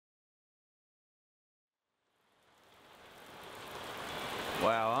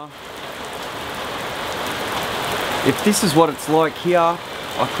Wow, huh? If this is what it's like here,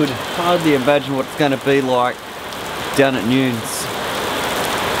 I could hardly imagine what it's going to be like down at Newnes.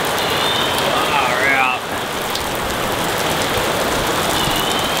 Far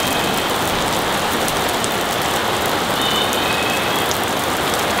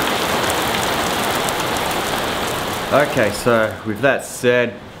out. Okay, so with that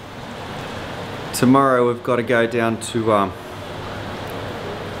said, tomorrow we've got to go down to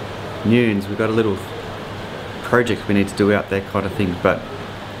Newnes. We've got a little project we need to do out there kind of thing, but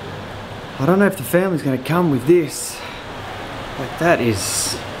I don't know if the family's going to come with this. Like, that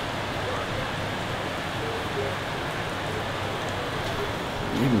is...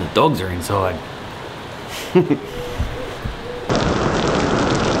 Even the dogs are inside.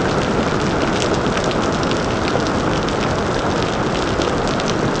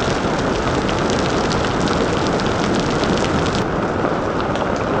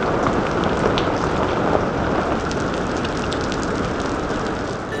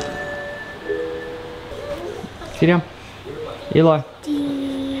 Sit down. Eli. Are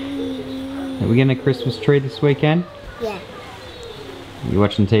we getting a Christmas tree this weekend? Yeah. You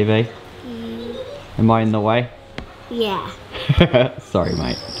watching TV? Am I in the way? Yeah. Sorry,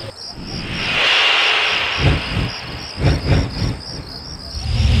 mate.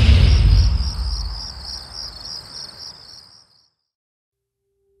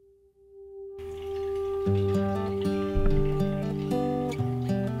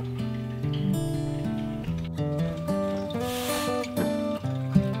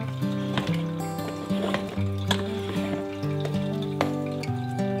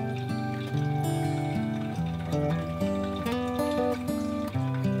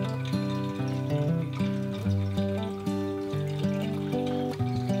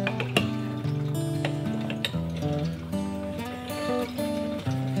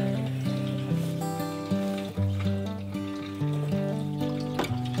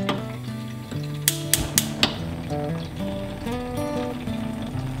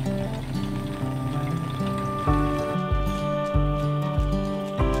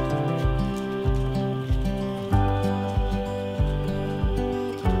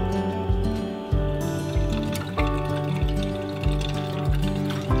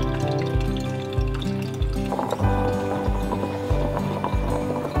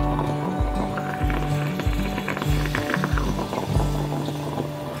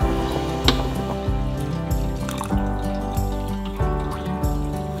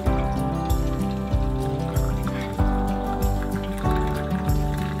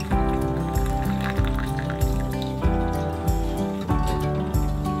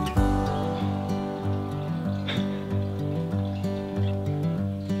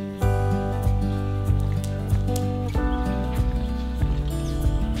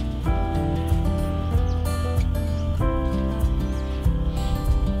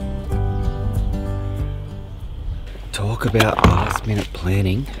 Talk about last minute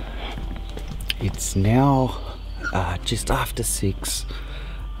planning. It's now just after 6.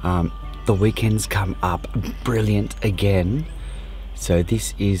 The weekends come up brilliant again. So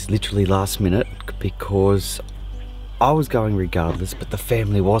this is literally last minute because I was going regardless, but the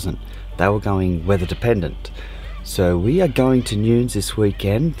family wasn't. They were going weather dependent. So we are going to Newnes this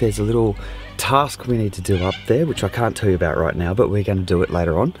weekend. There's a little task we need to do up there, which I can't tell you about right now, but we're going to do it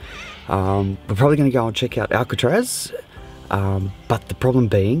later on. We're probably going to go and check out Alcatraz, but the problem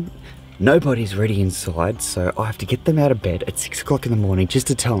being, nobody's ready inside, so I have to get them out of bed at 6 o'clock in the morning just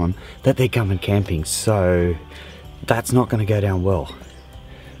to tell them that they're coming camping, so that's not going to go down well.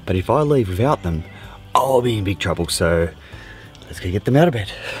 But if I leave without them, I'll be in big trouble, so let's go get them out of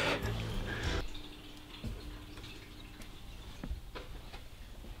bed.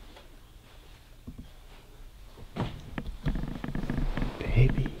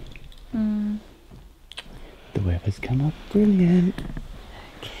 Baby. The weather's come up brilliant.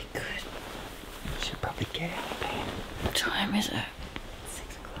 Okay, good. Should probably get out of bed. What time is it?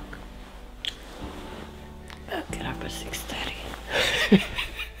 6 o'clock. I'll get up at 6:30.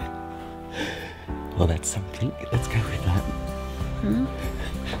 Well, that's something. Let's go with that.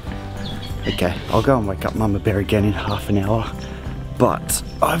 Okay, I'll go and wake up Mama Bear again in half an hour. But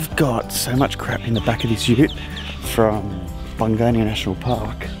I've got so much crap in the back of this ute from Bungonia National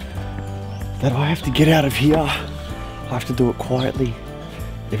Park that I have to get out of here. I have to do it quietly.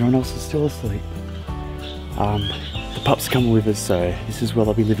 Everyone else is still asleep. The pup's coming with us, so this is where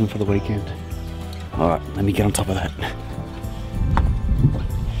I'll be living for the weekend. Alright, let me get on top of that.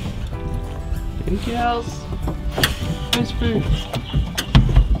 Hey girls, where's food?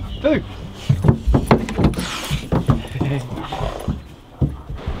 Food!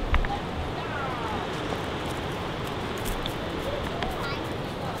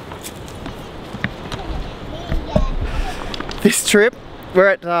 trip, we're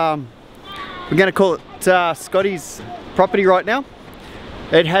at, we're going to call it Scotty's property right now.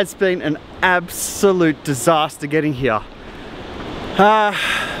 It has been an absolute disaster getting here.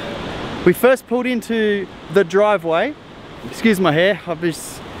 We first pulled into the driveway. Excuse my hair, I've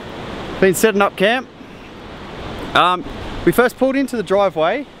just been setting up camp. We first pulled into the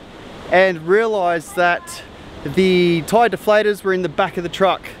driveway and realised that the tyre deflators were in the back of the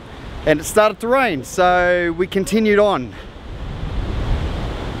truck and it started to rain, so we continued on.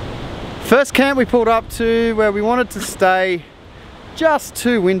 First camp we pulled up to where we wanted to stay, just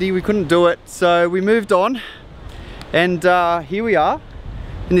too windy, we couldn't do it, so we moved on, and here we are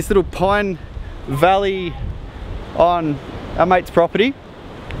in this little pine valley on our mate's property.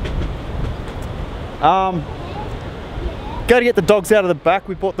 Go to get the dogs out of the back.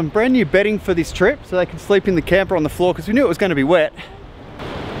 We bought them brand new bedding for this trip so they could sleep in the camper on the floor because we knew it was going to be wet.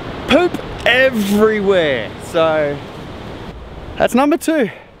 Poop everywhere. So that's number 2.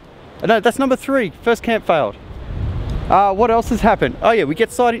 No, that's number 3. First camp failed. What else has happened? Oh yeah, we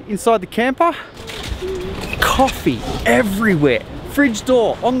get inside the camper. Coffee everywhere. Fridge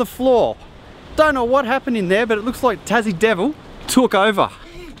door on the floor. Don't know what happened in there, but it looks like Tassie Devil took over.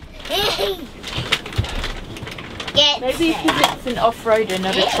 Maybe because it's an off-roader,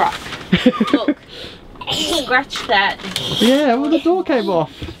 not a truck. Look, scratch that. Yeah, well the door came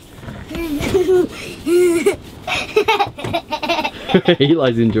off.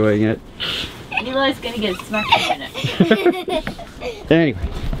 Eli's enjoying it. Eli's gonna get smacked in a minute. Anyway,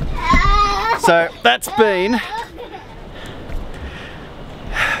 so that's been...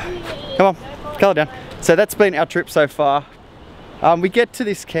 Come on, colour down. So that's been our trip so far. We get to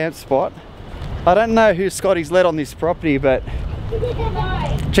this camp spot. I don't know who Scotty's let on this property, but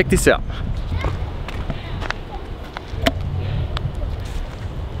check this out.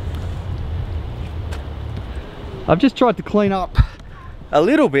 I've just tried to clean up a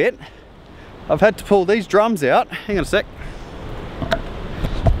little bit. I've had to pull these drums out. Hang on a sec.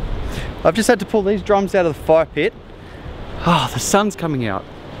 I've just had to pull these drums out of the fire pit. Oh, the sun's coming out.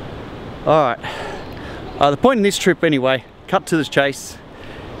 All right. The point in this trip anyway, cut to the chase,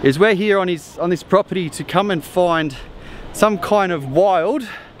 is we're here on this property to come and find some kind of wild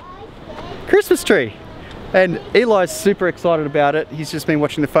Christmas tree. And Eli's super excited about it. He's just been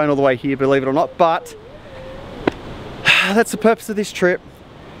watching the phone all the way here, believe it or not, but that's the purpose of this trip.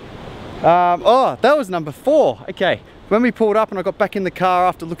 Oh, that was number 4. Okay, when we pulled up and I got back in the car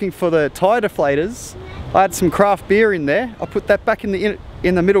after looking for the tyre deflators, I had some craft beer in there. I put that back in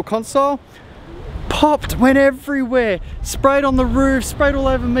the middle console. Popped, went everywhere, sprayed on the roof, sprayed all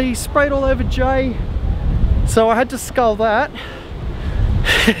over me, sprayed all over Jay. So I had to scull that.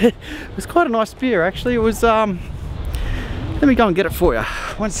 It was quite a nice beer actually. It was, let me go and get it for you.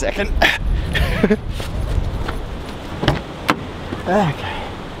 1 second. Okay.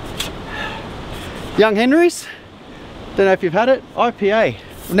 Young Henry's, don't know if you've had it, IPA.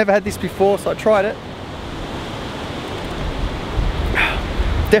 I've never had this before, so I tried it.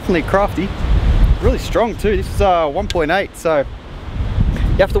 Definitely crafty. Really strong too. This is 1.8, so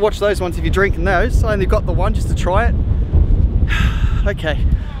you have to watch those ones if you're drinking those. I only got the one just to try it. Okay,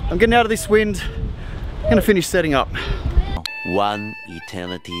 I'm getting out of this wind. I'm gonna finish setting up. 1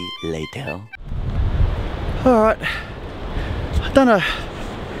 eternity later. All right, I've done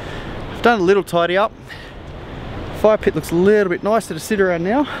a little tidy up. Fire pit looks a little bit nicer to sit around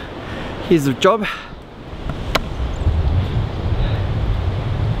now. Here's the job.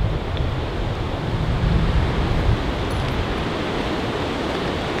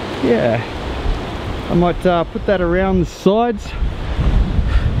 Yeah, I might put that around the sides,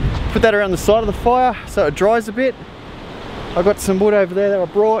 put that around the side of the fire so it dries a bit. I've got some wood over there that I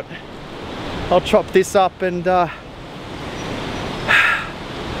brought. I'll chop this up and light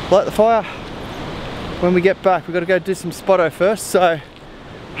the fire. When we get back, we've got to go do some spotto first, so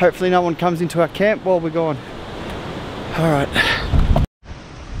hopefully no one comes into our camp while we're gone. All right.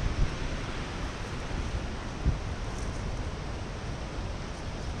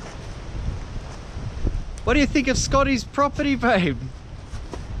 What do you think of Scotty's property, babe?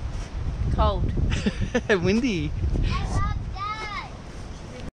 Cold. Windy.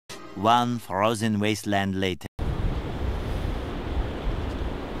 One frozen wasteland later.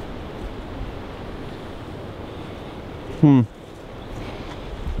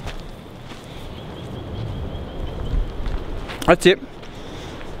 That's it.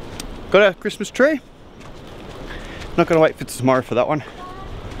 Got a Christmas tree. Not gonna wait for tomorrow for that one.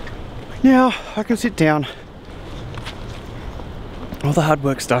 Now I can sit down. All the hard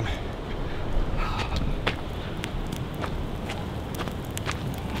work's done.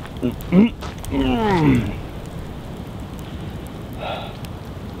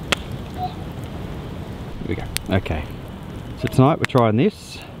 we go. Okay, so tonight we're trying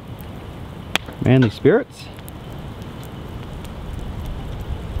this Manly Spirits.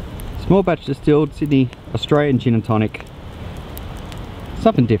 Small batch distilled Sydney Australian gin and tonic.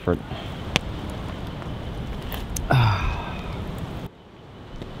 Something different.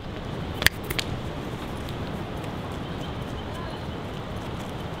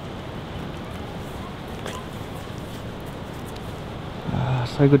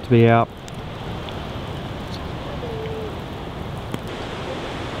 So good to be out.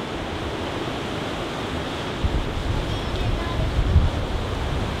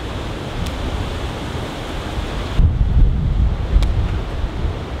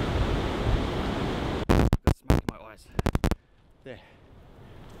 There.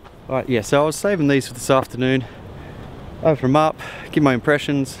 Alright, yeah, so I was saving these for this afternoon. Open them up, give my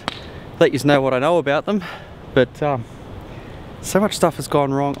impressions, let you know what I know about them. But so much stuff has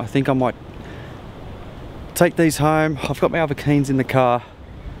gone wrong, I think I might take these home. I've got my other Keens in the car.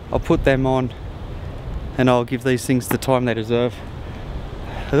 I'll put them on and I'll give these things the time they deserve.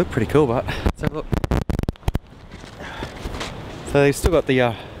 They look pretty cool, but let's have a look. So they've still got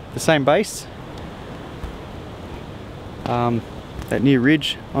the same base. That new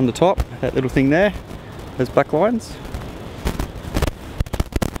ridge on the top, that little thing there, those black lines.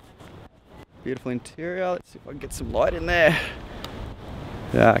 Beautiful interior. Let's see if I can get some light in there.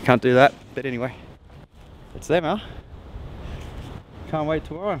 Yeah, I can't do that, but anyway, it's them, huh? Can't wait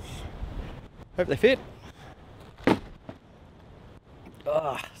tomorrow. Hope they fit.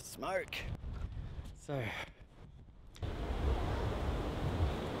 Ah, smoke. So.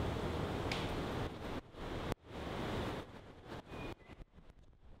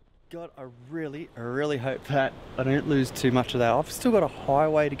 God, I really hope that I don't lose too much of that. I've still got a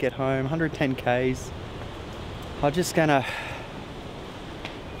highway to get home, 110 Ks. I'm just gonna,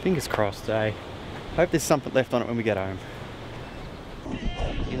 fingers crossed, eh? Hope there's something left on it when we get home.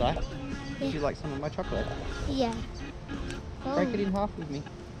 Eli, would you like some of my chocolate? Yeah. Oh. Break it in half with me.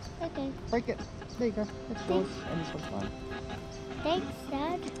 Okay. Break it. There you go. That's yours. And this one's mine. Thanks,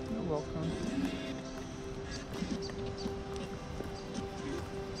 Dad. You're welcome.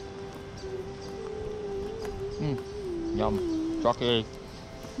 Yum. Chocolate.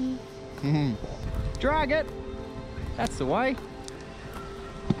 Drag it. That's the way.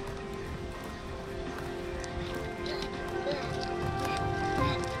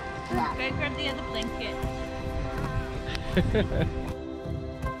 Go grab the other blanket.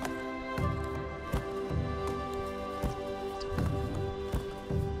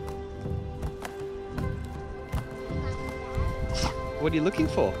 What are you looking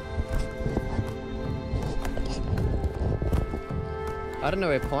for? I don't know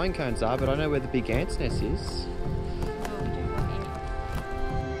where pine cones are, but I know where the big ant's nest is.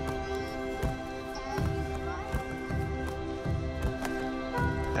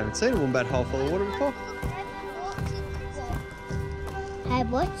 Haven't seen a wombat hole full of water before. I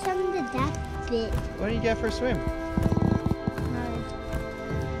watched under that bit. Why don't you go for a swim? No.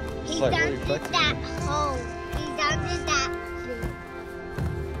 He's like under really that hole. He's under that bit.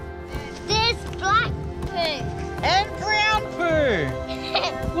 There's black poo. And brown poo!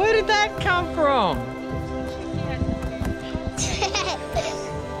 Where did that come from?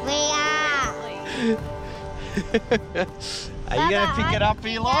 Are you going to pick it up,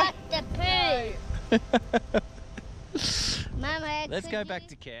 Eli? The poo. Mama, Let's go back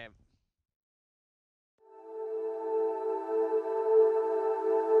to camp.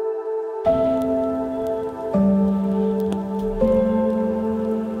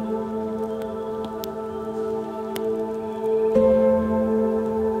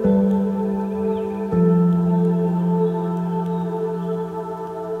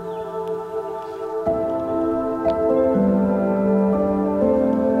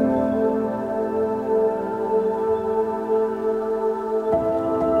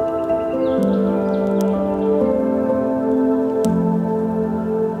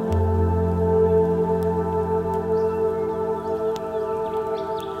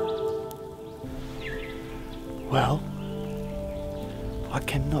 Well, I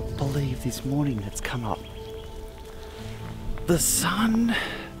cannot believe this morning that's come up. The sun,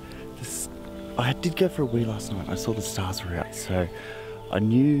 I did go for a wee last night. I saw the stars were out, so I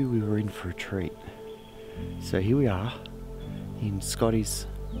knew we were in for a treat. So here we are in Scotty's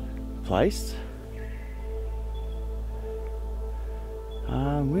place.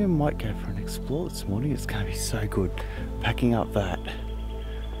 We might go for an explore this morning. It's going to be so good. Packing up that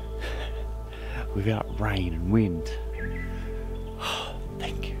without rain and wind. Oh,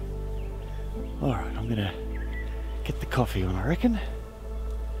 thank you. Alright, I'm gonna get the coffee on, I reckon.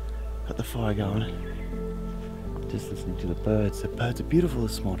 Got the fire going. Just listening to the birds. The birds are beautiful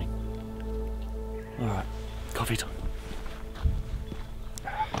this morning. Alright, coffee time.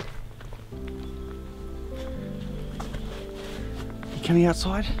 You coming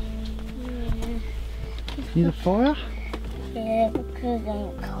outside? Yeah. Near the fire? Yeah, because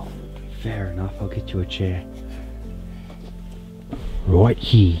I'm cold. Fair enough, I'll get you a chair. Right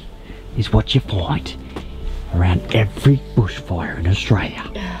here is what you find around every bushfire in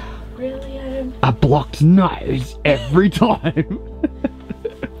Australia. Really, Adam? A blocked nose every time.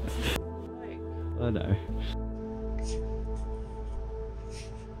 I know.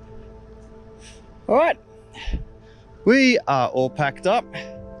 Alright, we are all packed up.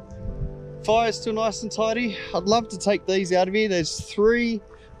 Fire's still nice and tidy. I'd love to take these out of here. There's 3.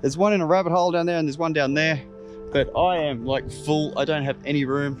 There's one in a rabbit hole down there and there's one down there. But I am like full. I don't have any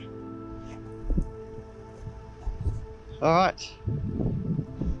room. Alright.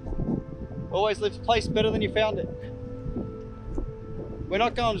 Always leave the place better than you found it. We're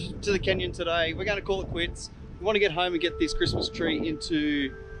not going to the canyon today. We're going to call it quits. We want to get home and get this Christmas tree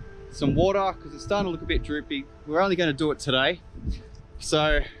into some water because it's starting to look a bit droopy. We're only going to do it today.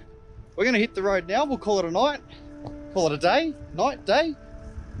 So we're going to hit the road now. We'll call it a night. Call it a day. Night, day.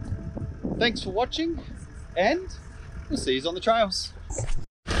 Thanks for watching and we'll see you on the trails.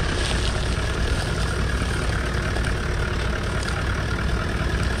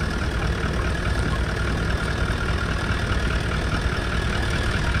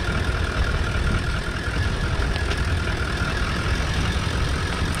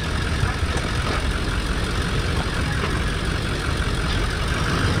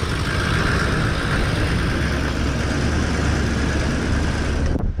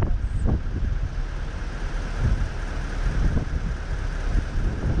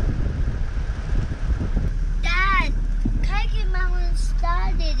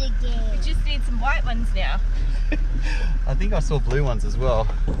 We just need some white ones now. I think I saw blue ones as well.